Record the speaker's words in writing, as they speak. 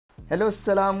Hello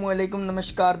अस्सलाम वालेकुम,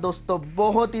 नमस्कार दोस्तों।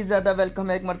 बहुत ही ज़्यादा वेलकम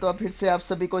है एक मरतबा फिर से आप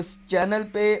सभी को इस चैनल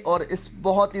पे और इस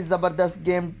बहुत ही ज़बरदस्त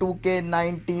game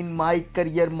 2K19 my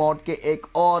career mode के एक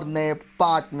और नए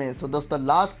पार्ट में। सो दोस्तों,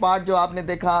 लास्ट पार्ट जो आपने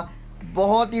देखा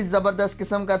बहुत ही ज़बरदस्त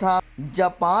किस्म का था।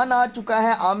 जापान आ चुका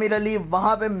है आमिर अली,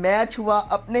 वहाँ पे मैच हुआ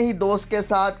अपने ही दोस्त के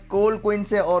साथ कोल क्वीन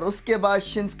से और उसके बाद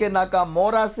शिंस्के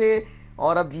नाकामोरा से।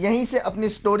 और अब यहीं से अपनी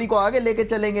स्टोरी को आगे लेके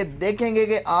चलेंगे, देखेंगे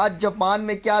कि आज जापान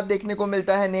में क्या देखने को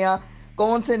मिलता है नया,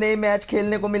 कौन से नए मैच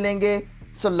खेलने को मिलेंगे।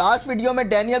 सो लास्ट वीडियो में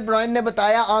डैनियल ब्रायन ने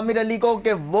बताया आमिर अली को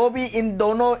कि वो भी इन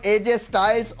दोनों एजे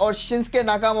स्टाइल्स और शिंस्के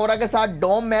नाकामोरा के साथ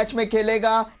डोम मैच में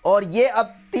खेलेगा और ये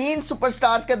अब 3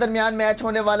 सुपरस्टार्स के दरमियान मैच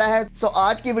होने वाला है। सो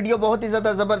आज की वीडियो बहुत ही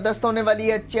ज्यादा जबरदस्त होने वाली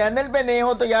है। चैनल पे नए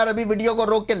हो तो यार अभी वीडियो को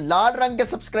रोक के लाल रंग के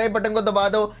सब्सक्राइब बटन को दबा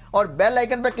दो और बेल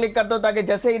आइकन पे क्लिक कर दो ताकि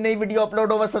जैसे ही नई वीडियो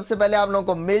अपलोड होगा सबसे पहले आप लोगों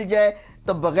को मिल जाए।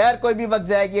 तो बगैर कोई भी वक्त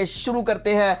जाए कि शुरू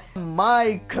करते हैं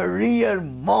माई करियर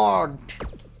मोड।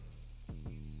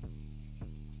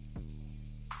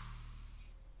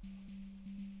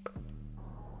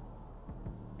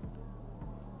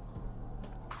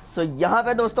 सो यहाँ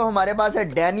पे दोस्तों हमारे पास है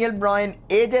डैनियल ब्रायन,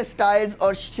 एजे स्टाइल्स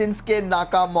और शिंस्के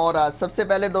नाकामोरा। सबसे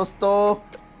पहले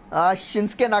दोस्तों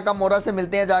शिंस्के नाकामोरा से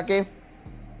मिलते हैं जाके।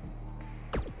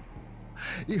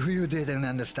 If you didn't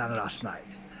understand last night,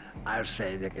 I'll say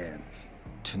it again.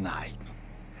 Tonight,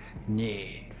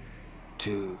 knee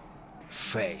to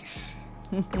face.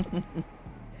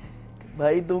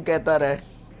 भाई तू कहता रहे।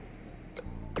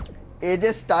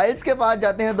 एजे स्टाइल्स के पास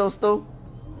जाते हैं दोस्तों,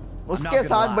 उसके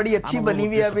साथ बड़ी अच्छी बनी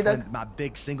हुई है अभी तक। My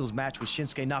big singles match with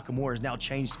Shinsuke Nakamura is now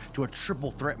changed to a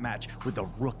triple threat match with a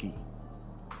rookie.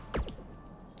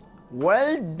 Well,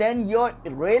 then you're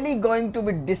really going to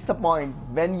be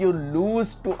disappointed when you lose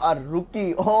to a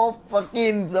rookie. Oh,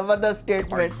 fucking zabardast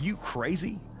statement. Are you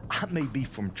crazy? I may be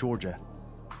from Georgia,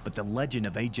 but the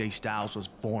legend of AJ Styles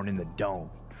was born in the Dome.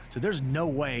 So there's no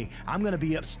way I'm going to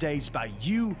be upstaged by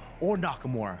you or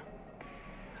Nakamura.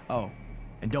 Oh,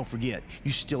 and don't forget,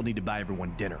 you still need to buy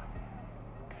everyone dinner.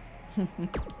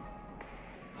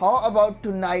 How about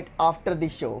tonight after the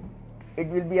show? It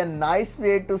will be a nice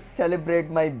way to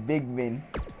celebrate my big win.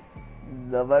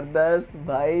 जबरदस्त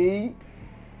भाई।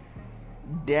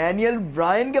 Daniel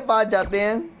Bryan के पास जाते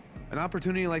हैं। An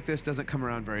opportunity like this doesn't come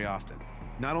around very often.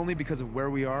 Not only because of where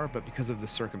we are, but because of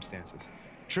the circumstances.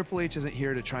 Triple H isn't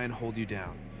here to try and hold you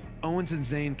down. Owens and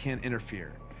Zayn can't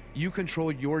interfere. You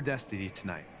control your destiny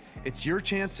tonight. It's your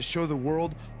chance to show the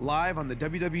world live on the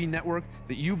WWE network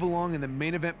that you belong in the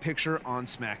main event picture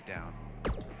on SmackDown.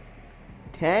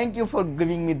 Thank you for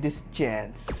giving me this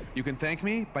chance. You can thank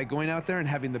me by going out there and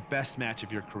having the best match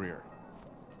of your career.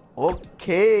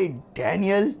 Okay,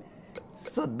 Daniel.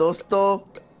 So दोस्तों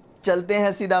चलते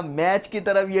हैं सीधा match की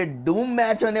तरफ। ये Doom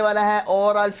match होने वाला है।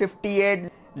 ओवरऑल 58,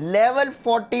 लेवल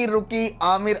 40 रुकी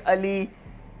Aamir Ali.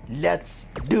 Let's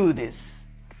do this.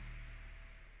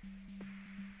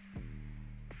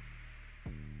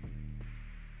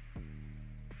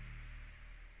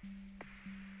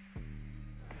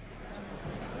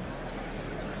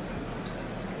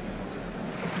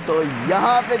 तो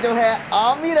यहाँ पे जो है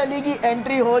आमिर अली की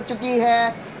एंट्री हो चुकी है।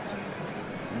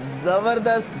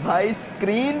 जबरदस्त भाई,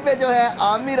 स्क्रीन पे जो है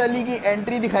आमिर अली की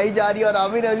एंट्री दिखाई जा रही है और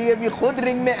आमिर अली अभी खुद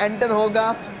रिंग में एंटर होगा।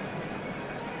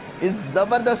 इस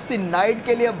जबरदस्त सी नाइट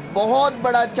के लिए बहुत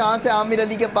बड़ा चांस है आमिर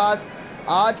अली के पास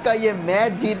आज का ये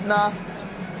मैच जीतना।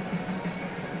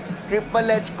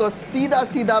 ट्रिपल एच को सीधा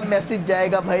सीधा मैसेज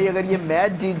जाएगा भाई अगर ये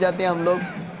मैच जीत जाते हैं हम लोग।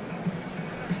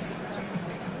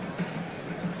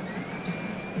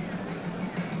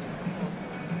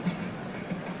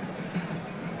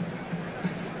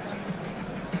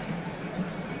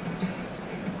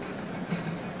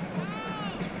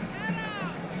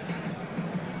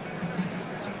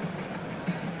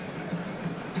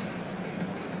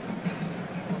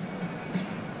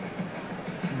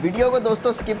 वीडियो को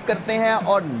दोस्तों स्किप करते हैं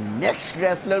और नेक्स्ट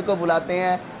रेसलर को बुलाते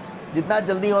हैं। जितना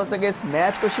जल्दी हो सके इस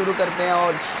मैच को शुरू करते हैं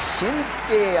और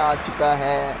शिंस्के आ चुका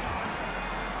है।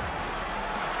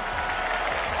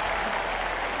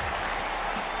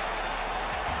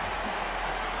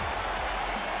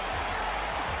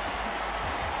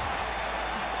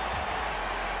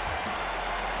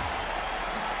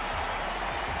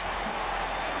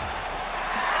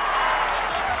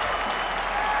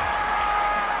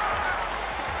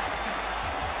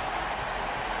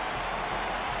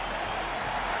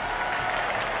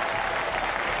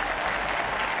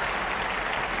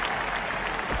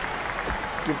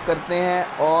 स्किप करते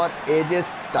हैं और एजे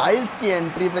स्टाइल्स की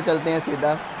एंट्री पे चलते हैं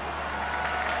सीधा।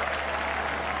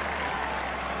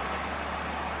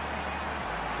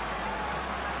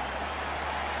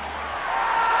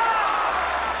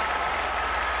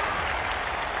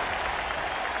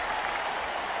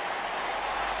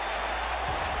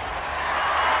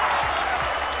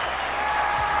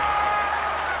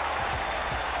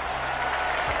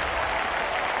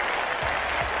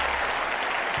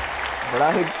 बड़ा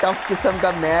ही टफ किस्म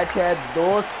का मैच है।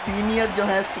 दो सीनियर जो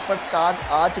हैं सुपरस्टार्स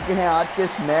आ चुके हैं आज के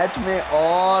इस मैच में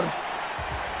और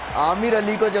आमिर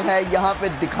अली को जो है यहाँ पे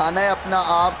दिखाना है अपना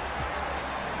आप।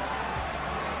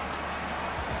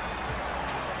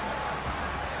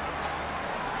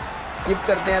 स्किप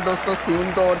करते हैं दोस्तों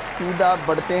सीन को और सीधा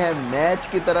बढ़ते हैं मैच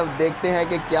की तरफ। देखते हैं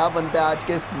कि क्या बनता है आज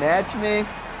के इस मैच में।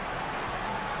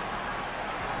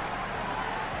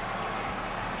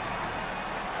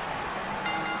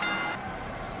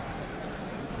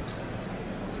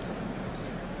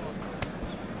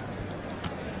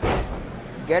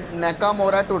 Gate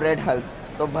Nakamura to red health.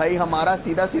 तो भाई हमारा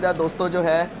सीधा सीधा दोस्तों जो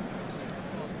है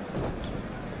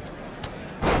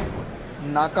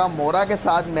नाकामोरा के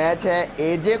साथ मैच है।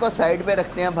 एजे को साइड पे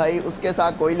रखते हैं भाई, उसके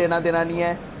साथ कोई लेना देना नहीं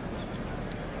है।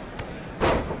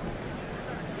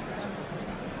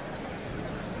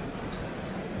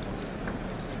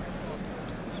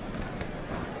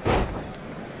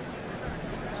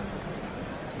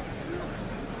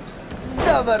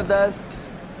 जबरदस्त।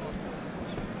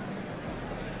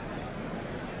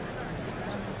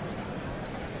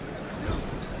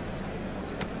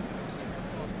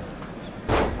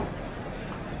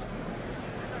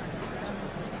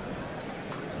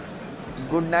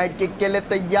 गुड नाइट किक के लिए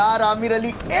तैयार आमिर अली।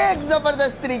 एक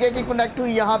जबरदस्त तरीके की कनेक्ट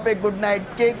हुई यहाँ पे गुड नाइट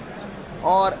किक।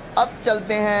 और अब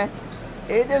चलते हैं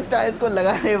एजे स्टाइल्स को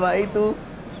लगा रहे भाई तू।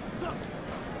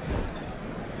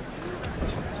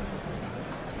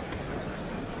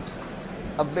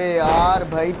 अबे यार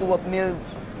भाई तू अपने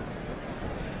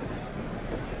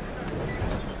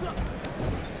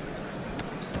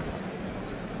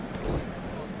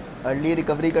अर्ली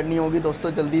रिकवरी करनी होगी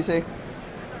दोस्तों जल्दी से।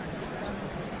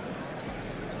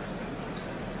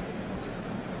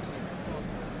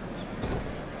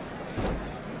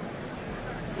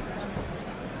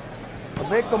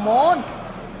 अबे कम ऑन।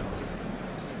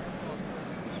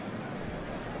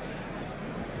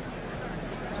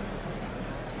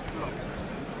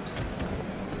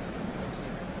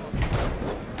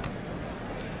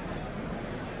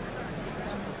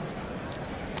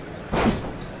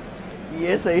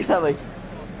 ये सही था भाई।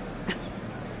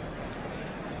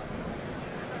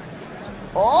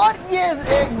 और ये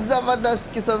एक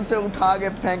जबरदस्त किस्म से उठा के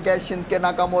फेंका शिंस्के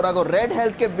नाकामोरा को। रेड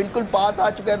हेल्थ के बिल्कुल पास आ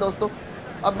चुका है दोस्तों।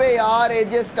 अबे यार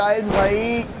एजे स्टाइल्स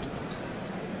भाई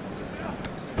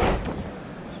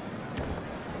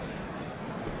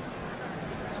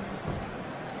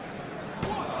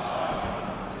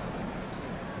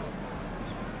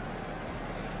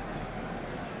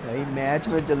मैच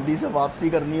में जल्दी से वापसी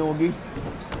करनी होगी।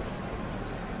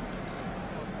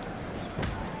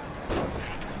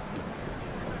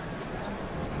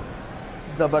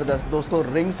 जबरदस्त दोस्तों,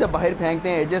 रिंग से बाहर फेंकते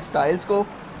हैं एजे स्टाइल्स को।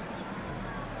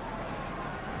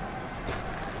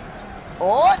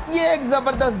 और ये एक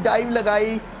जबरदस्त डाइव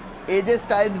लगाई। एजे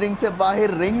स्टाइल्स रिंग से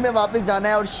बाहर, रिंग में वापस जाना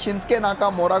है और शिंस्के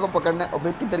नाकामोरा को पकड़ना है।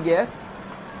 अबे किधर गया है?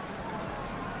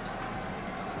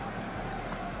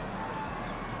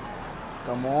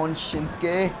 Come on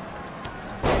Shinsuke.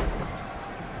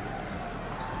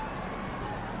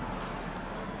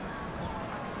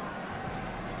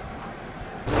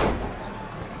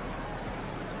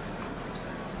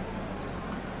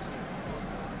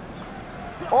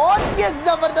 और ये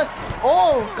जबरदस्त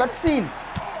ओह cut scene.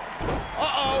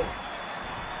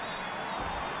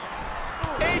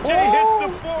 AJ hits the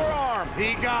forearm. He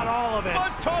got all of it.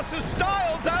 Let's toss the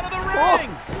Styles out of the ring.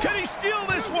 Can he steal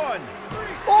this one?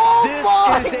 This is a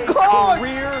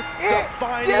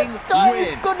career-defining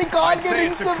win. को निकाल के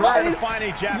ring से बाहर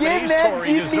ये match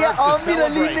जीत लिया आमिर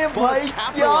अली ने भाई।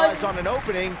 क्या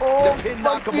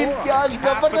क्या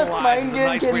जबरदस्त माइंड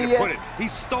गेम खेली है। He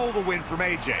stole the win from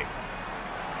AJ.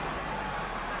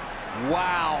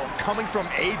 Wow, coming from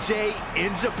AJ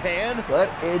in Japan. पर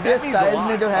AJ स्टाइल्स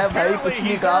ने जो है भाई कुछ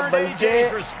नहीं कहा, बल्कि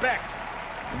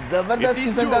जबरदस्त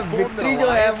किस्म का विक्ट्री जो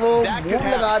है वो मूव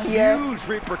लगा दिया है।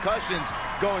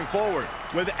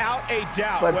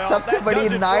 पर सबसे बड़ी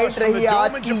नाइट रही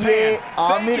आज की ये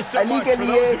आमिर अली के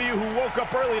लिए।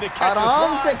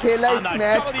 आराम से खेला इस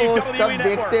मैच को, सब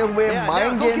देखते हुए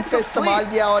माइंड गेम्स का इस्तेमाल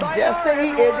किया और जैसे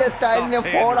ही एजे स्टाइल्स ने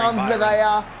फोर आर्म्स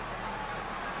लगाया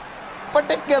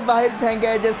पटक के बाहर फेंका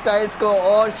एजे स्टाइल्स को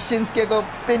और शिंस्के को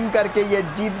पिन करके ये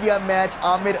जीत लिया मैच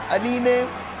आमिर अली ने।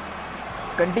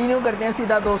 कंटिन्यू करते हैं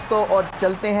सीधा दोस्तों और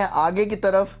चलते हैं आगे की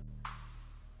तरफ।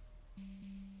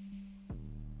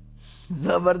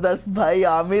 जबरदस्त भाई,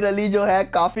 आमिर अली जो है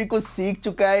काफी कुछ सीख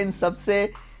चुका है इन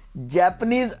सबसे।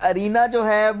 जापानीज अरीना जो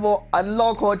है वो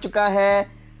अनलॉक हो चुका है।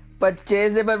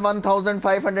 परचेजेबल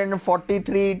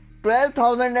 1543,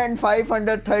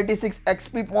 12,536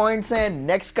 एक्सपी पॉइंट्स हैं।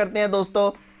 नेक्स्ट करते हैं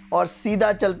दोस्तों और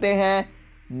सीधा चलते हैं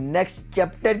नेक्स्ट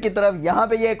चैप्टर की तरफ। यहाँ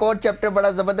पे ये एक और चैप्टर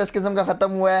बड़ा जबरदस्त किस्म का खत्म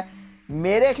हुआ है।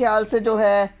 मेरे ख्याल से जो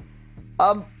है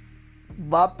अब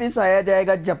वापस आया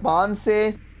जाएगा जापान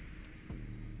से।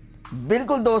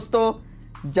 बिल्कुल दोस्तों,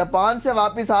 जापान से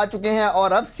वापस आ चुके हैं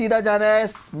और अब सीधा जाना है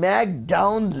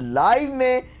स्मैकडाउन लाइव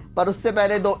में। पर उससे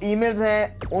पहले 2 ईमेल्स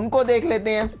हैं, उनको देख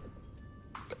लेते हैं।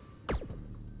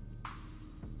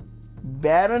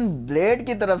 बैरन ब्लेड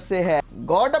की तरफ से है,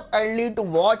 got up early to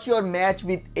watch your match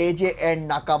with AJ and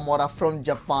Nakamura from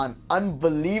Japan.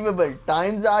 Unbelievable,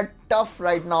 times are tough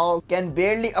right now, can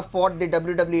बेयरली afford the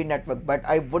WWE network, but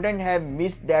I wouldn't have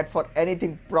missed that for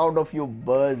anything, proud of you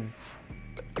बज।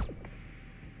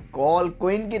 Call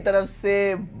queen की तरफ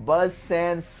से, बज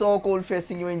San, so cool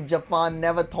facing you in Japan,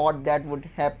 never thought that would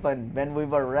happen when we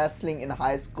were wrestling in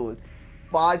high school,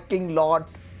 parking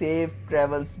lots, safe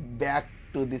travels back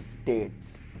to the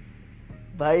states.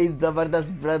 भाई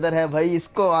जबरदस्त brother है भाई,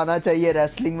 इसको आना चाहिए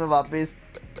रेसलिंग में वापस।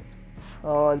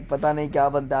 और पता नहीं क्या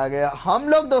बनता आ गया। हम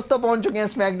लोग दोस्तों पहुंच चुके हैं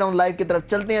स्मैकडाउन लाइव की तरफ।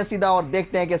 चलते हैं सीधा और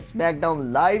देखते हैं कि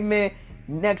स्मैकडाउन लाइव में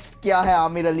नेक्स्ट क्या है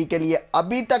आमिर अली के लिए।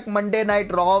 अभी तक मंडे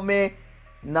नाइट रॉ में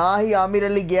ना ही आमिर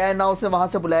अली गया है, ना उसे वहां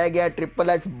से बुलाया गया है। ट्रिपल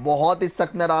एच बहुत ही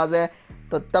सख्त नाराज है,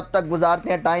 तो तब तक गुजारते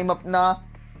हैं टाइम अपना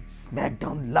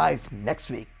SmackDown live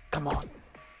next week. Come on.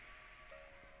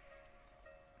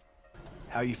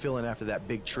 How you feeling after that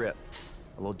big trip?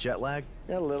 A little jet lag?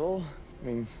 Yeah, a little. I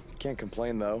mean, can't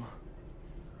complain though.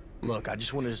 Look, I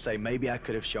just wanted to say maybe I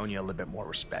could have shown you a little bit more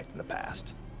respect in the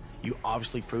past. You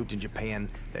obviously proved in Japan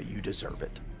that you deserve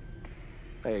it.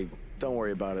 Hey, don't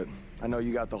worry about it. I know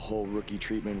you got the whole rookie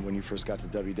treatment when you first got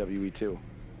to WWE too.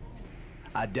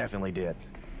 I definitely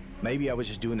did. Maybe I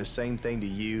was just doing the same thing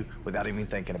to you without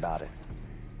even thinking about it.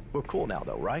 We're cool now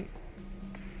though, right?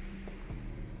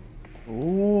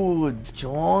 Ooh,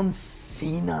 John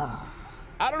Cena.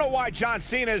 I don't know why John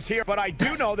Cena is here, but I do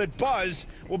know that Buzz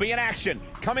will be in action.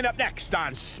 Coming up next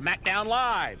on SmackDown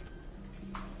Live.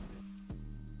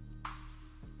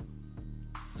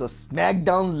 So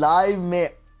SmackDown Live में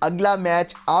अगला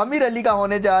match Aamir Ali का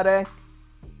होने जा रहा है।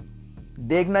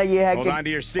 देखना ये है Hold on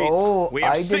to your seats. We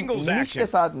have singles action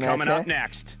coming up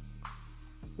next.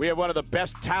 We have one of the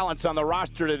best talents on the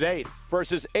roster to date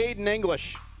versus Aiden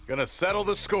English. Gonna settle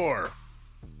the score.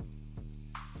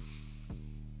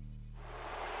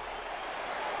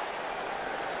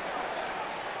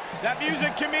 That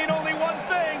music can mean only one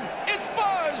thing. It's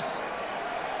Buzz.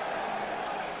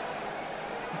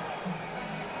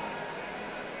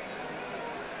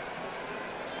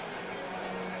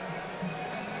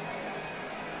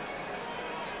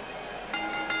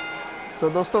 सो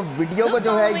दोस्तों video को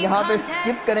जो है यहाँ पे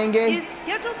skip करेंगे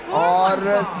और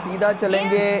सीधा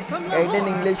चलेंगे एडन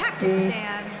इंग्लिश की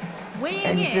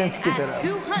एंट्रेंस की तरफ।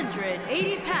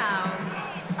 280 pounds,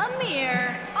 AMIR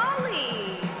ALI.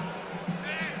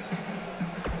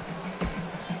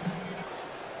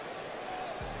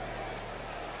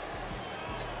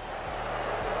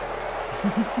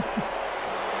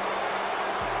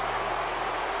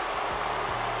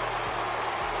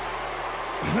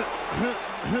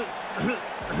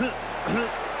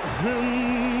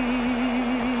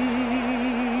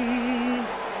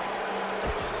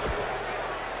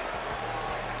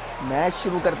 मैच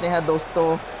शुरू करते हैं दोस्तों।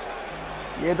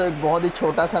 ये तो एक बहुत ही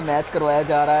छोटा सा मैच करवाया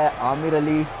जा रहा है आमिर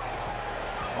अली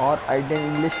और आइडन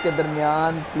इंग्लिश के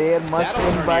दरमियान। Player must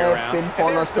win bye pin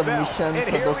fall और सबमिशन।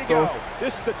 तो दोस्तों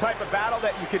this is the type of battle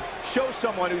that you can show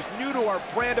someone who's new to our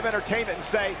brand of entertainment and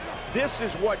say this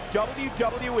is what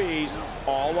WWE's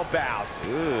all about.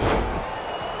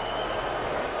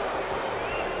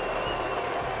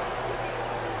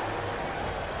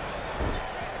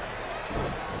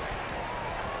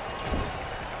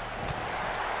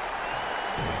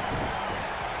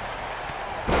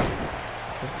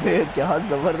 क्या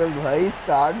जबरदस्त भाई।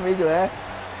 Start में जो है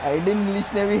आइडन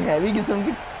English ने भी हैवी किस्म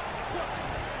की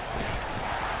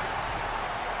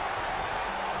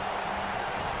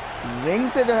रिंग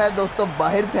से जो है दोस्तों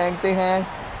बाहर फेंकते हैं।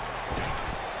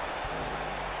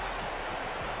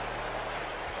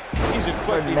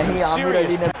 नहीं, आमिर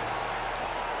अली ने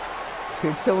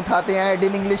फिर से उठाते हैं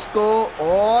आइडन इंग्लिश को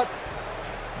और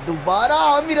दोबारा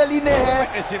आमिर अली ने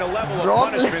है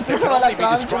ब्रॉक लेसनर वाला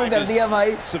काम शुरू कर दिया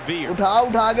भाई।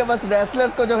 उठा के बस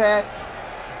रेसलर्स को जो है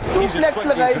suplex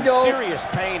लगाई जो। Serious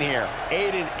pain here.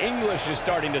 Aiden English is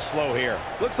starting to slow here.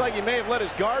 Looks like he may have let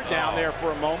his guard down there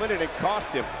for a moment and it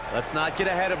cost him. Let's not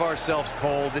get ahead of ourselves,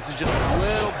 Cole. This is just a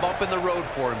little bump in the road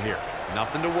for him here.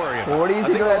 Nothing to worry about. थोड़ी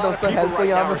सी जो है दोस्तों health को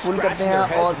यहाँ पे full करते हैं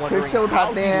और फिर से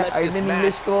उठाते हैं आइडन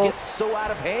इंग्लिश को। So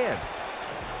out of hand.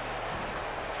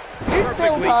 फिर से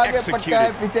उठा के पटका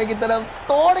है पीछे की तरफ,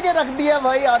 तोड़ के रख दिया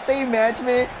भाई आते ही मैच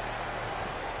में।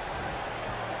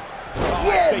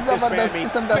 ये जबरदस्त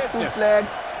किस्म का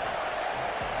सुप्लेक्स।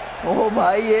 ओह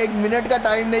भाई 1 मिनट का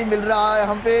टाइम नहीं मिल रहा है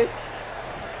हम पे।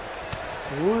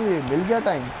 ओए मिल गया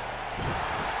time.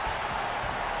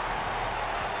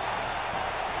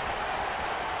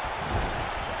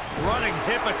 Running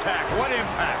hip attack. What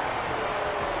impact?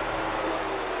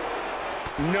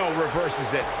 No,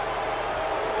 reverses it.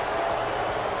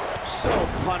 So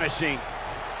punishing.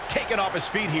 Taken off his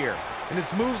feet here. And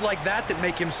it's moves like that that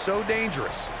make him so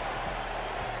dangerous.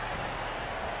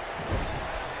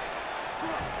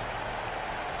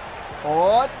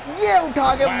 और ये उठा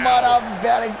के मारा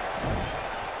bearing.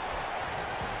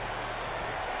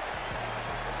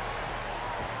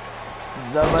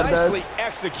 Nicely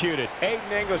executed.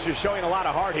 Aiden English is showing a lot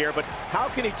of heart here, but how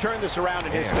can he turn this around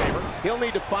in his favor? He'll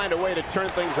need to find a way to turn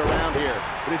things around here.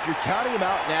 But if you're counting him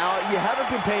out now, you haven't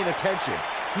been paying attention.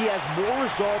 He has more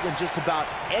resolve than just about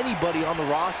anybody on the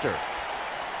roster.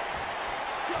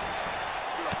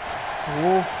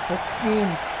 Oh, fucking.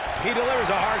 He delivers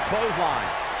a hard clothesline.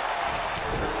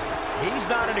 He's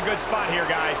not in a good spot here,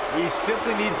 guys. He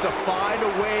simply needs to find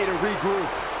a way to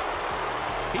regroup.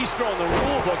 He's throwing the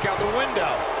rule book out the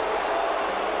window.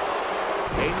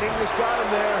 Aiden English got him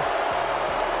there.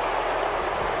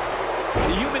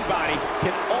 The human body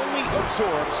can only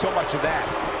absorb so much of that.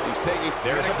 He's taking.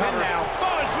 There's a pin now.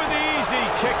 Buzz with the easy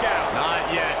kick out.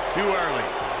 Not yet. Too early.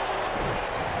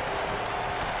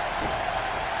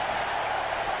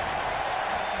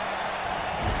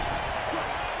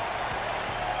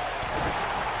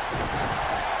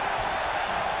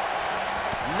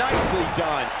 Nicely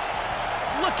done.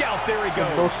 Look out, there he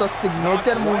goes. दोस्तों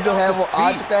signature move जो है वो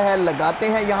आ चुका है, लगाते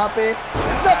हैं यहाँ पे,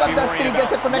 जबरदस्त तरीके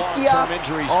से कनेक्ट किया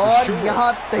और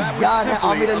यहाँ तैयार है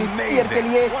आमिर अली स्पीयर के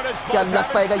लिए। क्या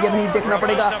लग पाएगा ये नहीं देखना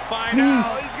पड़ेगा। 3,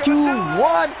 2,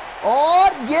 1 और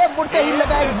ये मुड़ते ही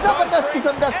लगा है जबरदस्त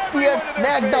किस्म का स्पीयर।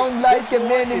 स्मैकडाउन लाइव के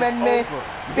मेन इवेंट में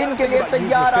पिन के लिए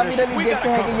तैयार आमिर अली। देखते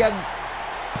हैं कि यह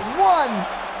 1,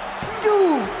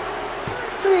 2,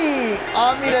 3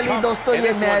 आमिर अली दोस्तों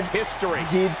ये मैच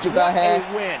जीत चुका है।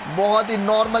 बहुत ही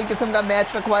नॉर्मल किस्म का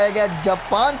मैच रखवाया गया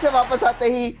जापान से वापस आते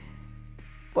ही,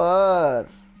 पर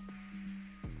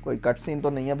कोई कट सीन तो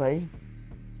नहीं है भाई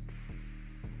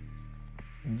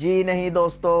जी। नहीं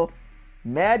दोस्तों,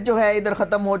 मैच जो है इधर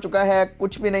खत्म हो चुका है,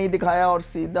 कुछ भी नहीं दिखाया और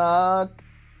सीधा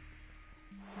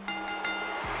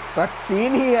कट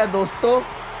सीन ही है दोस्तों।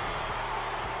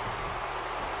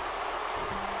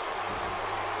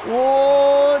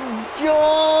 Oh,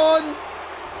 John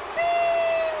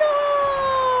Cena!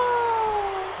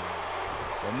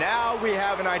 And now we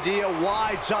have an idea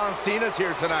why John Cena's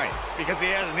here tonight. Because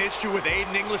he has an issue with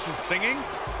Aiden English's singing?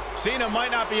 Cena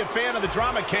might not be a fan of the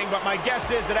Drama King, but my guess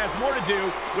is it has more to do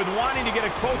with wanting to get a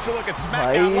closer look at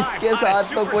SmackDown Live. इसके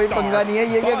साथ तो कोई पंगा नहीं है,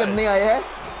 ये क्या करने आए हैं?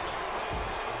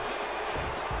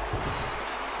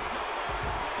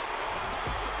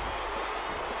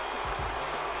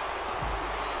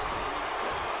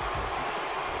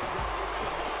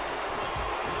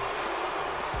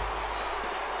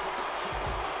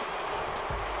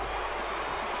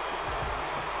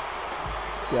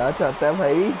 क्या चाहता है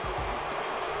भाई?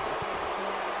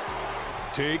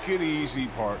 Take it easy,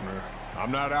 partner.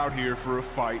 I'm not out here for a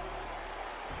fight.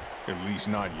 At least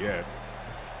not yet.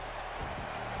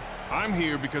 I'm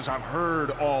here because I've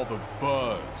heard all the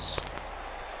buzz.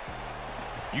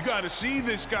 You gotta see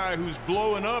this guy who's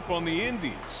blowing up on the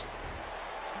indies.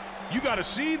 You gotta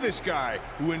see this guy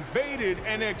who invaded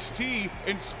NXT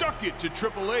and stuck it to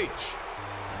Triple H.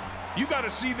 You gotta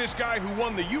see this guy who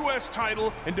won the US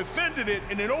title and defended it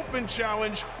in an open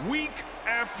challenge week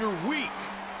after week.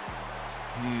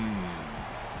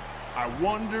 I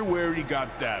wonder where he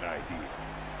got that idea.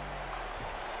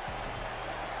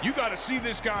 You gotta see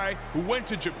this guy who went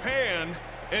to Japan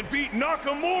and beat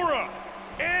Nakamura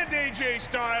and AJ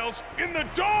Styles in the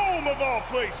Dome of all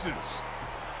places.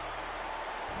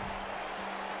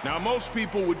 Now, most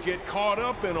people would get caught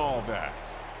up in all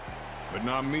that, but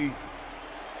not me.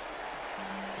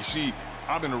 You see,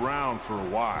 I've been around for a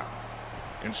while,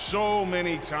 and so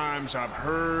many times I've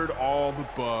heard all the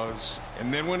buzz,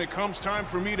 and then when it comes time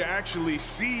for me to actually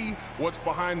see what's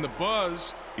behind the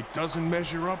buzz, it doesn't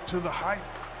measure up to the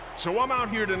hype. So I'm out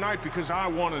here tonight because I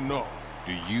want to know,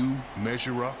 do you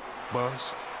measure up,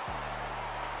 Buzz?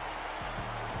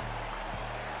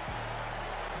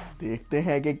 देखते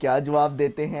हैं कि क्या जवाब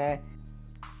देते हैं।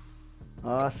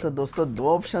 Sir दोस्तों, दो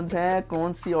options हैं,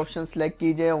 कौन सी ऑप्शन सेलेक्ट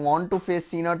कीजिए? वांट टू फेस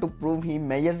सीना to prove he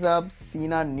measures up,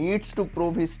 सीना needs to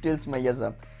prove he stills measures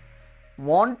up.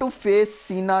 Want to face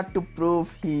सीना to prove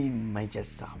he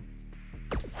measures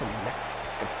up.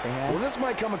 Select करते हैं। Well, this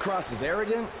might come across as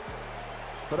arrogant,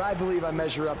 but I believe I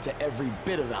measure up to every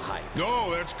bit of the hype.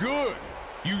 Oh, that's good.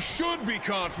 You should be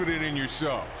confident in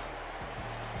yourself.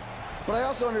 But I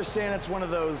also understand it's one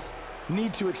of those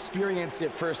need to experience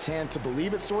it firsthand to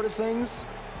believe it sort of things.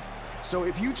 So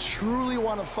if you truly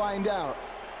want to find out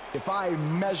if I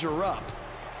measure up,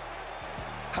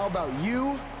 how about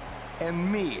you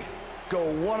and me go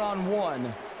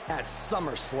one-on-one at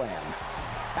SummerSlam?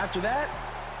 After that,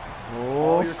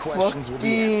 all your questions will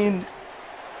be answered.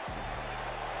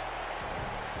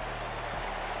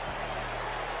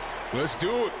 Let's do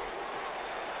it.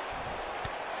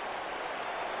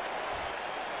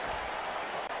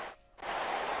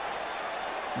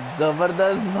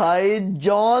 जबरदस्त भाई,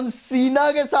 John Cena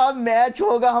के साथ match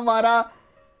होगा हमारा।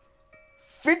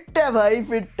 Fit है भाई,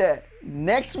 fit है।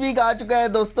 Next week आ चुका है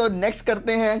दोस्तों, नेक्स्ट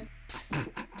करते हैं।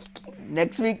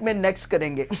 नेक्स्ट वीक में नेक्स्ट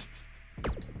करेंगे।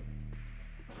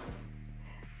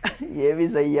 ये भी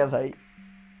सही है भाई।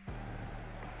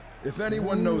 If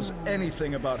anyone knows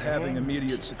anything about having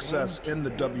immediate success in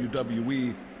the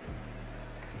WWE,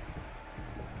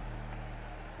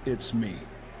 it's me.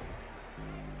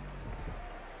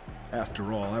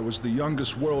 After all, I was the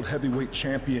youngest world heavyweight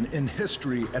champion in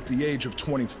history at the age of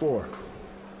 24.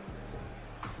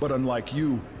 But unlike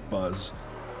you, Buzz,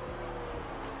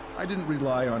 I didn't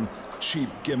rely on cheap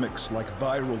gimmicks like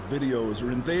viral videos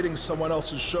or invading someone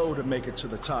else's show to make it to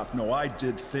the top. No, I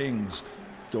did things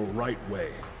the right way.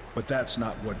 But that's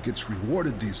not what gets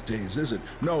rewarded these days, is it?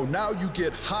 No, now you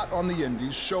get hot on the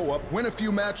indies, show up, win a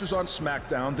few matches on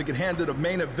SmackDown, to get handed a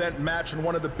main event match in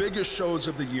one of the biggest shows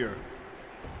of the year.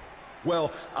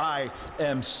 Well, I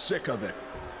am sick of it.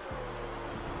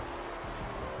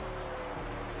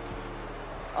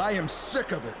 I am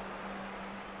sick of it.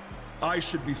 I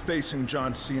should be facing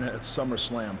John Cena at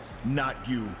SummerSlam, not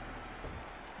you.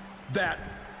 That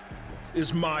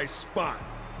is my spot.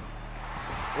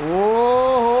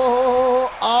 ओह,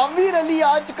 आमिर अली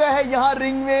आ चुका है यहाँ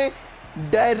ring में।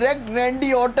 Direct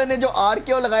Randy Orton ने जो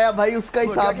RKO लगाया भाई, उसका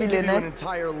हिसाब भी लेना है। an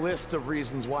entire list of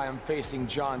reasons why I'm facing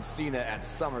John Cena at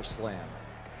SummerSlam.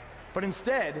 But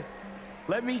instead,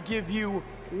 let me give you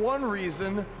one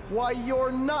reason why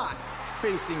you're not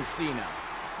facing Cena.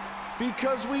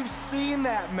 Because we've seen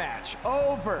that match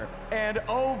over and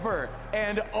over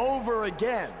and over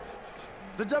again.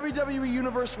 The WWE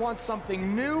Universe wants something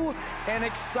new and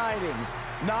exciting,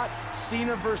 not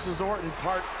Cena versus Orton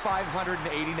Part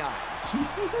 589.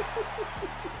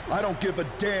 I don't give a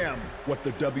damn what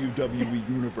the WWE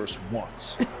Universe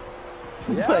wants.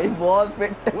 Yeah?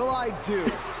 Well, I do.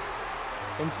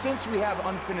 And since we have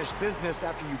unfinished business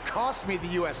after you cost me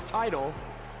the US title,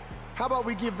 how about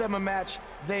we give them a match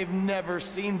they've never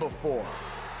seen before?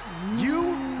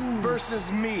 You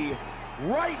versus me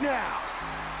right now.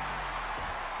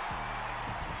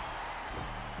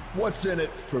 What's in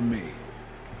it for me?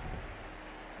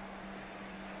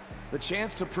 The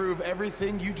chance to prove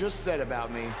everything you just said about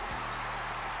me.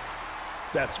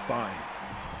 That's fine.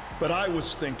 But I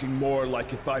was thinking more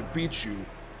like if I beat you,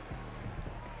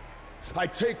 I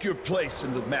take your place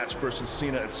in the match versus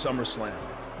Cena at SummerSlam.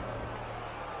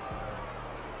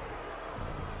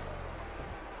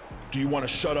 Do you want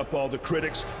to shut up all the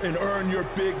critics and earn your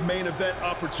big main event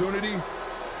opportunity?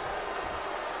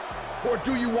 Or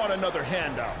do you want another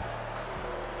handout?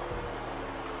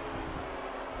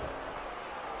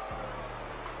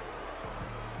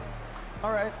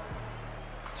 All right.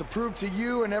 To prove to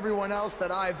you and everyone else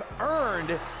that I've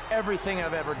earned everything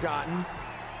I've ever gotten,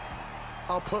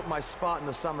 I'll put my spot in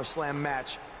the SummerSlam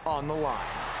match on the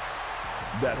line.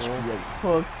 That's great.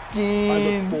 I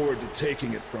look forward to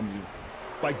taking it from you.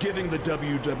 By giving the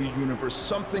WWE Universe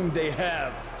something they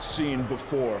have seen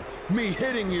before. Me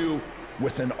hitting you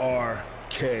with an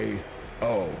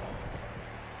RKO.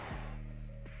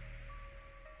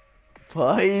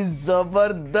 भाई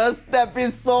जबरदस्त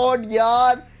episode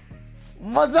यार,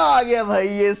 मजा आ गया भाई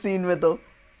ये scene में। तो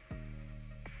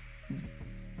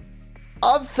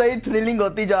अब सही थ्रिलिंग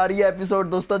होती जा रही है एपिसोड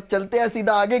दोस्तों। चलते हैं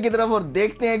सीधा आगे की तरफ और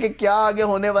देखते हैं कि क्या आगे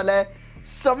होने वाला है।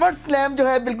 समर स्लैम जो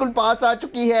है बिल्कुल पास आ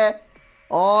चुकी है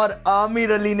और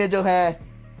आमिर अली ने जो है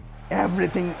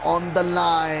everything on the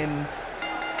line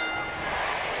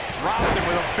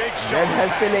red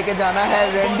health पे लेके जाना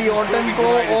है रैंडी ऑर्टन को,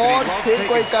 और फिर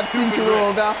कोई कटसीन शुरू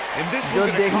होगा जो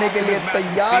देखने के लिए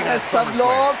तैयार है सब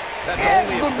लोग।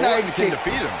 Good night kick.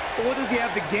 What does he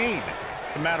have to gain?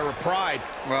 A matter of pride.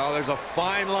 Well, there's a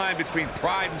fine line between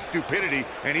pride and stupidity,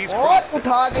 and he's और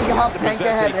उठा के यहाँ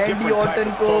फेंका है रैंडी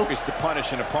ऑर्टन को। to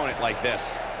punish an opponent like this.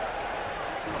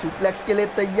 Suplex के लिए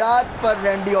तैयार, पर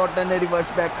रैंडी ऑर्टन ने रिवर्स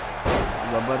बैक।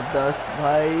 जबरदस्त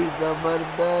भाई,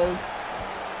 जबरदस्त।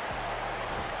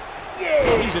 ये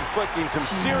He's inflicting some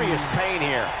serious pain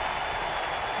here.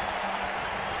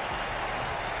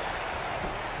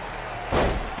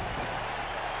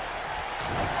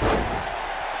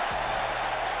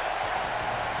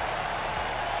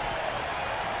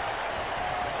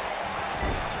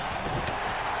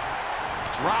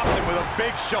 Dropped him with a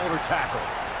big shoulder tackle.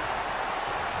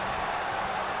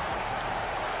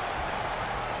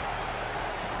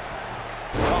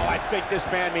 Oh, I think this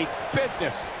man means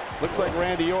business. Looks like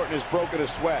Randy Orton has broken a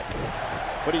sweat.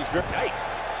 But he's very nice.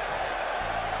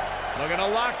 Looking to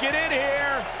lock it in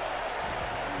here.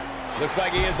 Looks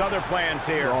like he has other plans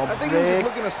here. I think he was just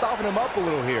looking to soften him up a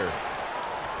little here.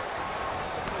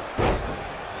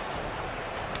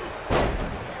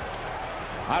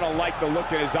 I don't like the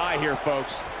look in his eye here,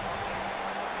 folks.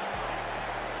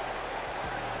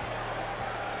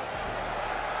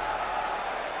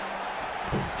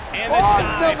 और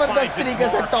जबरदस्त तरीके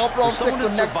से top रॉप से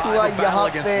connect हुआ यहाँ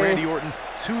पे। Randy Orton,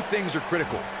 two things are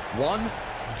critical. One,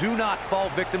 do not fall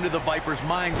victim to the Viper's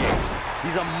mind games.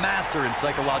 He's a master in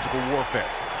psychological warfare.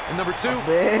 And number two,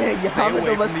 यहाँ पे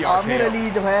तो बस आमिर अली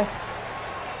जो है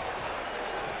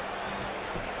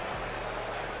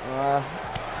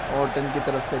ऑर्टन की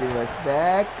तरफ से reverse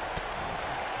back.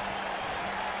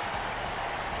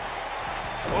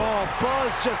 Oh,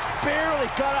 Buzz just barely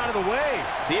got out of the way.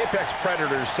 The Apex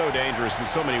Predator is so dangerous in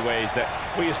so many ways that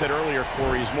what you said earlier,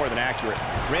 Corey, is more than accurate.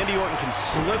 Randy Orton can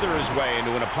slither his way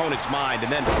into an opponent's mind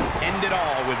and then end it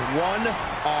all with one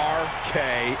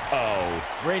RKO.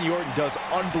 Randy Orton does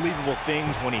unbelievable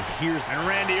things when he hears. And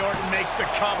Randy Orton makes the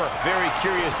cover. Very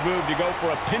curious move to go for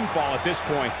a pinfall at this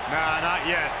point. Nah, not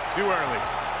yet. Too early.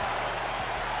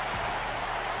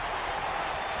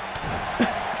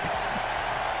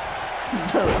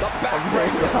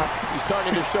 He's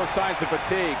starting to show signs of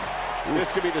fatigue.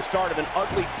 This could be the start of an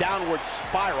ugly downward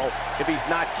spiral if he's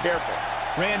not careful.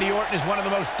 Randy Orton is one of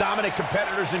the most dominant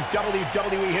competitors in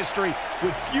WWE history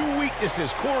with few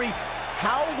weaknesses. Corey,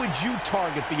 how would you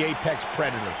target the Apex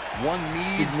Predator? One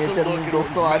needs to look at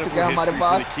Orton's medical history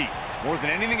for the key. More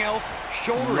than anything else,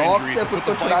 shoulder injuries have put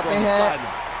the Viper on the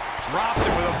sideline. Dropped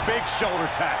him with a big shoulder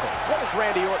tackle. What does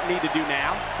Randy Orton need to do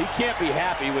now? He can't be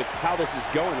happy with how this is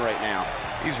going right now.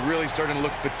 He's really starting to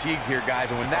look fatigued here, guys,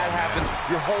 and when that happens,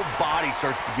 your whole body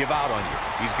starts to give out on you.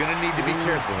 He's going to need to be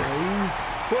careful here.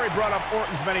 Corey brought up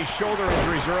Orton's many shoulder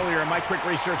injuries earlier, and my quick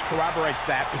research corroborates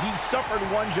that. He suffered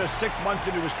one just 6 months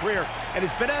into his career and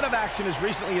has been out of action as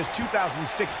recently as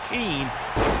 2016.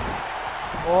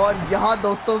 और यहाँ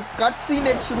दोस्तों cut scene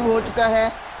एक शुरू हो चुका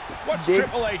है। What's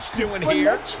Triple H doing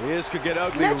here? This could get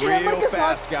ugly real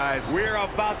fast, guys. We're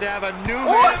about to have a new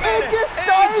और AJ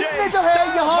Styles ने जो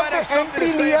है यहाँ पे एंट्री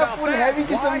लिया फुल हैवी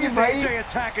किस्म की भाई। AJ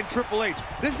attacking Triple H.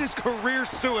 This is career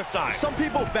suicide. Some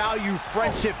people value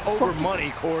friendship over money,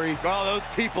 Corey. Oh, those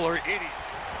people are idiots.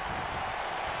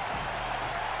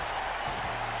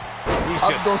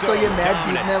 अब दोस्तों ये मैच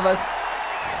जीतने बस।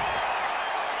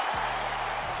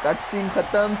 कट सीन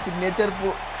खत्म, सिग्नेचर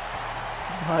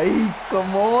भाई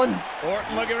come on.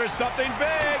 Orton looking for something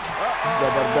big.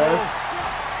 जबरदस्त।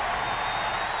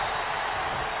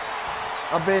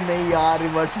 अबे नहीं यार,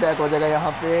 रिवर्स बैक हो जाएगा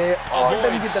यहाँ पे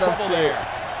ऑर्टन की तरफ से।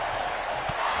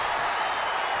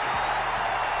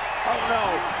 Oh no,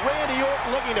 Randy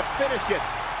Orton looking to finish it.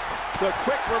 The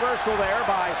quick reversal there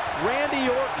by Randy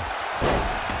Orton.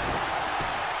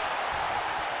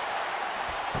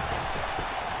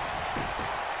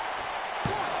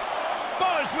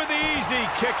 With the easy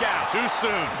kick out. Too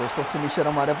soon. दोस्तों फिनिशर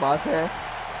हमारे पास है।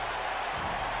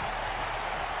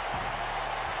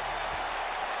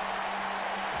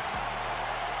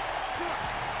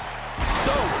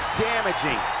 So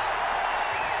damaging.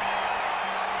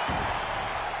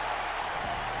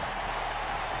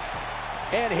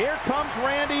 And here comes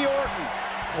Randy Orton.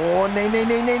 Oh नहीं नहीं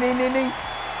नहीं नहीं नहीं नहीं नहीं।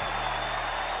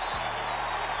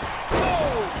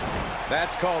 Oh.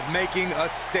 That's called making a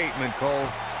statement, Cole.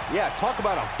 Yeah, talk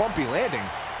about a bumpy landing.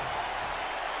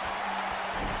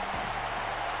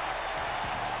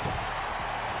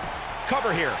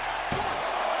 Cover here.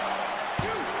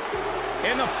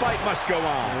 And the fight must go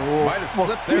on. Oh, might have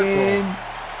slipped there, Cole.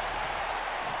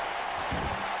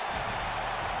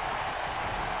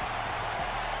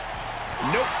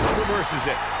 Nope, reverses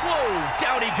it. Whoa,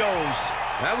 down he goes.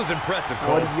 That was impressive,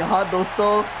 Cole. और यहाँ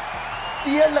दोस्तों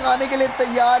steer लगाने के लिए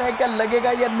तैयार है, क्या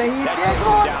लगेगा या नहीं?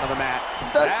 देखो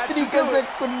 10 तरीके से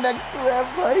कनेक्ट हुआ है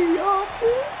भाई यहाँ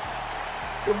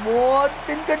पे। बहुत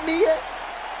पिन करनी है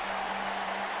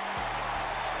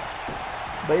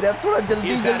भाई, रैप थोड़ा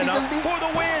जल्दी जल्दी जल्दी।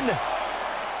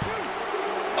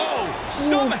 Oh,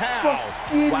 somehow.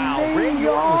 Wow, Randy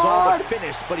Orton was all but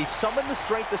finished, but he summoned the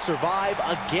strength to survive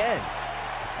again.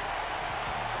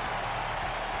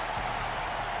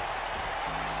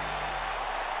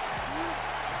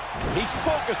 He's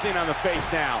focusing on the face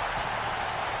now.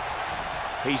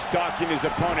 He's stalking his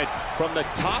opponent from the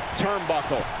top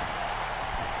turnbuckle.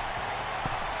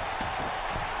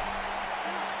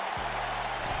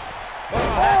 Oh,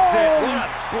 that's it. What a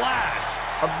splash.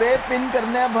 अबे pin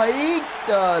करना है भाई,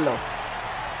 चलो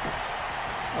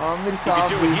आमिर साहब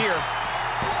do it here.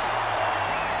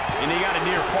 And he got a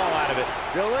near fall out of it.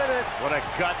 Still in it. What a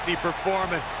gutsy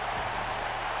performance.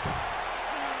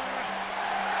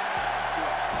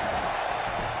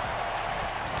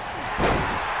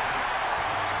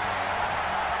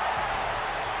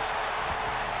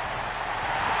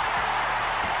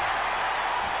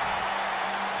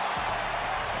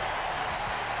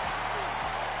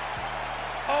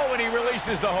 Oh, and he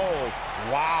releases the hold.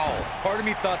 Wow. Part of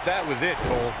me thought that was it,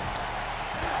 Cole.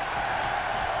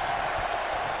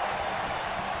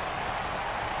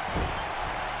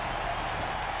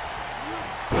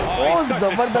 Oh,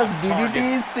 जबरदस्त DDT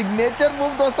signature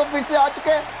move दोस्तों फिर से आ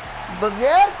चुके हैं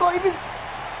बगैर कोई भी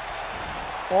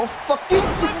fucking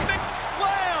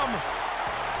slam.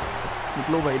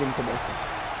 निकलो भाई रिंग से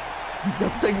बैठ।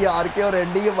 जब तक ये आरके और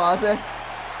एंडी के पास है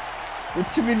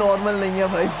कुछ भी नॉर्मल नहीं है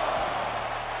भाई।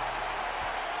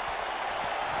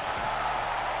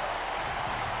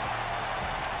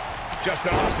 Just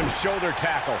an awesome shoulder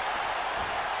tackle.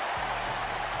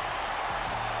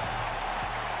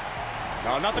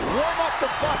 No, nothing. Warm up the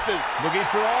buses. Looking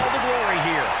for all the glory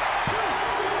here.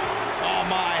 Oh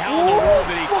my, how in the world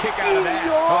did he kick out of that?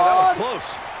 Oh, that was close.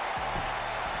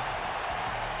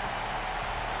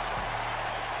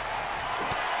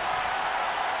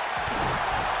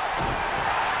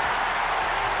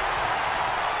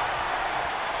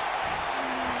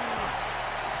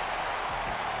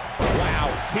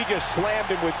 He just slammed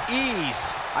him with ease.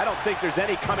 I don't think there's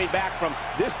any coming back from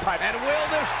this type. And will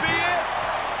this be it?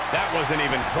 That wasn't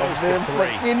even close to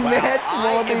 3. Wow,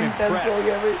 I am impressed.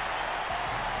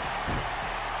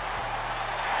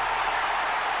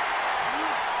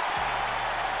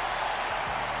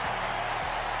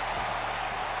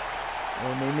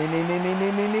 Oh,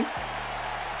 नहीं।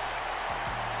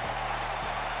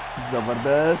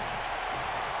 जबरदस्त।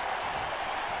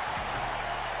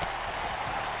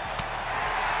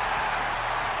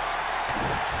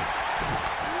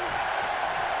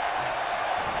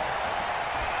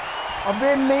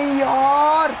 अबे नहीं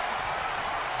यार।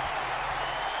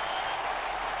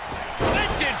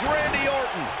 Vintage Randy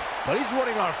Orton. But he's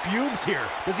running on fumes here.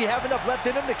 Does he have enough left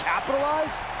in him to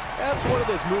capitalize? That's one of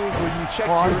those moves where you check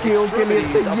your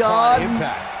extremities upon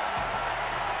impact.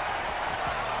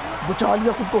 बचा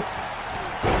लिया खुद को।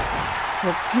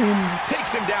 Fucking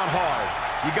takes him down hard.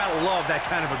 You gotta love that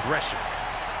kind of aggression.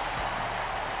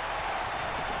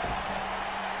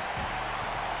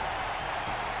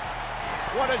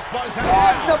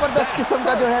 बहुत जबरदस्त किस्म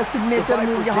का जो है सिग्नेचर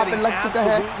मूव यहाँ पे लग चुका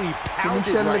है।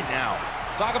 Finisher right now.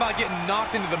 Talk about getting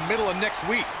knocked into the middle of next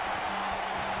week.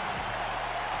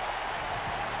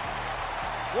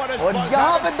 और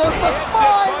यहाँ पे दोस्तों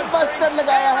स्पाइन बस्टर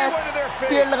लगाया है।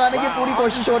 स्पीड लगाने की पूरी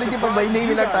कोशिश हो रही थी पर भाई नहीं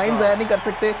मिला। टाइम जाया नहीं कर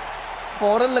सकते,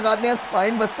 फौरन लगाते हैं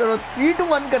स्पाइन बस्टर और 3 to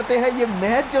 1 करते हैं ये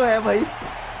मैच जो है भाई।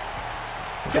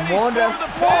 Come on,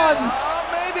 1,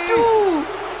 2,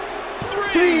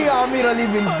 3. AMIR Ali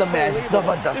wins the match.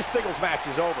 जबरदस्त। This singles match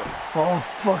is over. Oh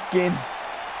fucking,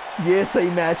 ये सही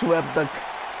मैच हुआ अब तक।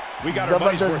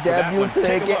 जबरदस्त डेब्यू से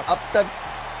लेके अब तक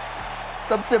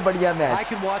सबसे बढ़िया match. I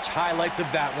can watch highlights of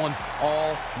that one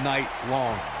all night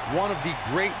long. One of the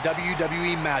great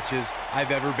WWE matches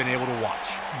I've ever been able to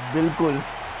watch. बिल्कुल।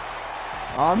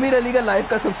 आमिर अली का लाइफ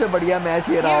का सबसे बढ़िया मैच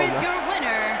ये रहा होगा। Your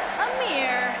winner,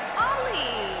 AMIR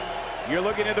Ali. You're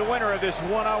looking at the winner of this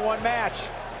one-on-one match.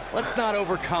 Let's not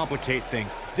overcomplicate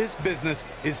things. This business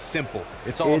is simple.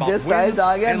 It's all about wins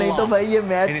and and losses.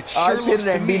 And it sure looks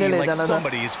to me like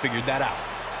somebody has figured that out.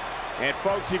 And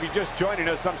folks, if you're just joining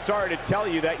us, I'm sorry to tell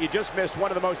you that you just missed one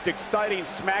of the most exciting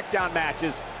SmackDown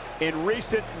matches in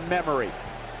recent memory.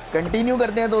 Continue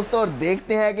करते हैं दोस्तों और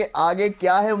देखते हैं कि आगे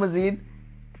क्या है मजीद।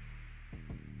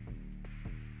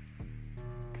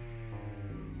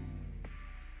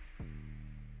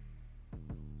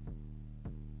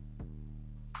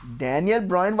 Daniel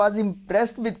Bryan was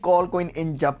impressed with Cole Coin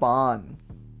in Japan.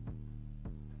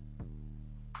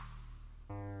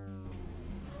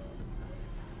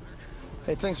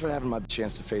 Hey, thanks for having my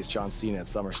chance to face John Cena at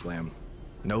SummerSlam.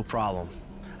 No problem.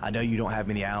 I know you don't have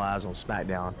many allies on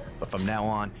SmackDown, but from now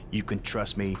on, you can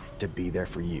trust me to be there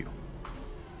for you.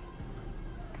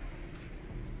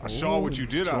 I saw what you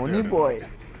did out there boy.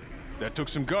 That took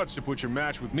some guts to put your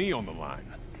match with me on the line.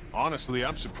 Honestly,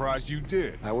 I'm surprised you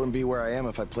did. I wouldn't be where I am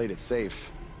if I played it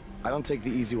safe. I don't take the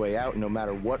easy way out, no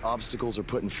matter what obstacles are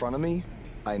put in front of me.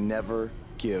 I never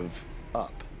give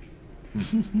up.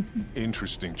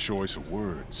 Interesting choice of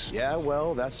words. Yeah,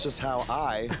 well, that's just how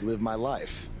I live my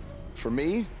life. For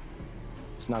me,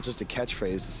 it's not just a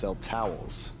catchphrase to sell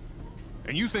towels.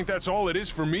 And you think that's all it is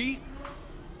for me?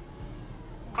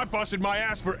 I busted my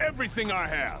ass for everything I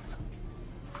have.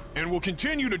 And will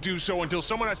continue to do so until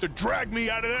someone has to drag me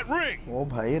out of that ring. Oh,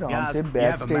 bhai, Guys, you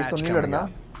have a match coming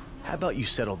up. How about you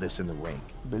settle this in the ring?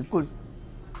 Bilkul.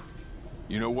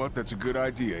 You know what? That's a good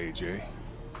idea, AJ.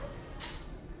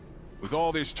 With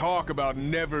all this talk about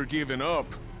never giving up,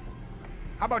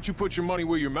 how about you put your money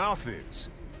where your mouth is?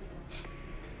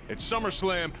 At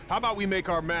SummerSlam, how about we make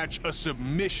our match a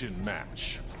submission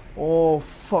match? Oh,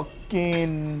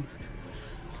 fucking...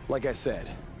 Like I said,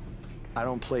 I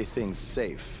don't play things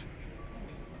safe.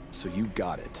 So you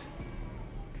got it.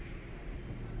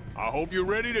 I hope you're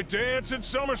ready to dance at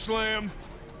SummerSlam,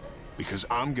 because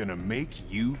I'm gonna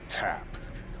make you tap.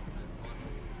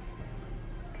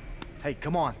 Hey,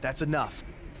 come on, that's enough.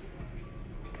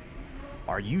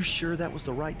 Are you sure that was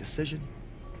the right decision?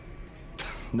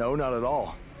 No, not at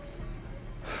all.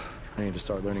 I need to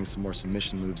start learning some more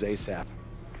submission moves ASAP.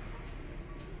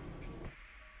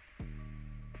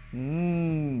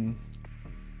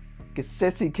 किससे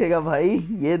सीखेगा भाई,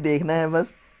 ये देखना है बस।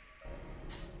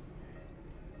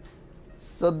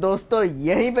 तो दोस्तों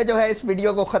यहीं पे जो है इस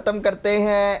वीडियो को ख़त्म करते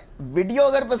हैं। वीडियो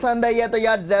अगर पसंद आई है तो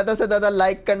यार ज़्यादा से ज़्यादा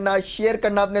लाइक करना, शेयर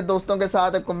करना अपने दोस्तों के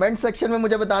साथ। कमेंट सेक्शन में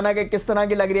मुझे बताना कि किस तरह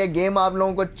की लग रही है गेम आप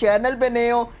लोगों को। चैनल पे नए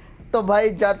हो तो भाई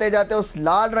जाते जाते उस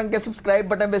लाल रंग के सब्सक्राइब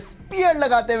बटन पे स्पीड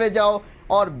लगाते हुए जाओ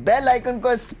और बेल आइकन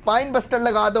को स्पाइन बस्टर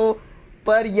लगा दो।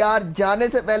 पर यार जाने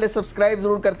से पहले सब्सक्राइब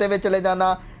ज़रूर करते हुए चले जाना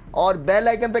और बेल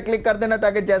आइकन पे क्लिक कर देना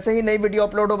ताकि जैसे ही नई वीडियो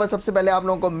अपलोड हो बस सबसे पहले आप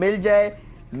लोगों को मिल जाए।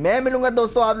 मैं मिलूंगा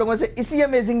दोस्तों आप लोगों से इसी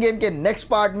अमेजिंग गेम के नेक्स्ट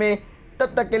पार्ट में।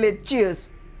 तब तक के लिए चीयर्स,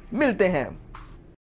 मिलते हैं।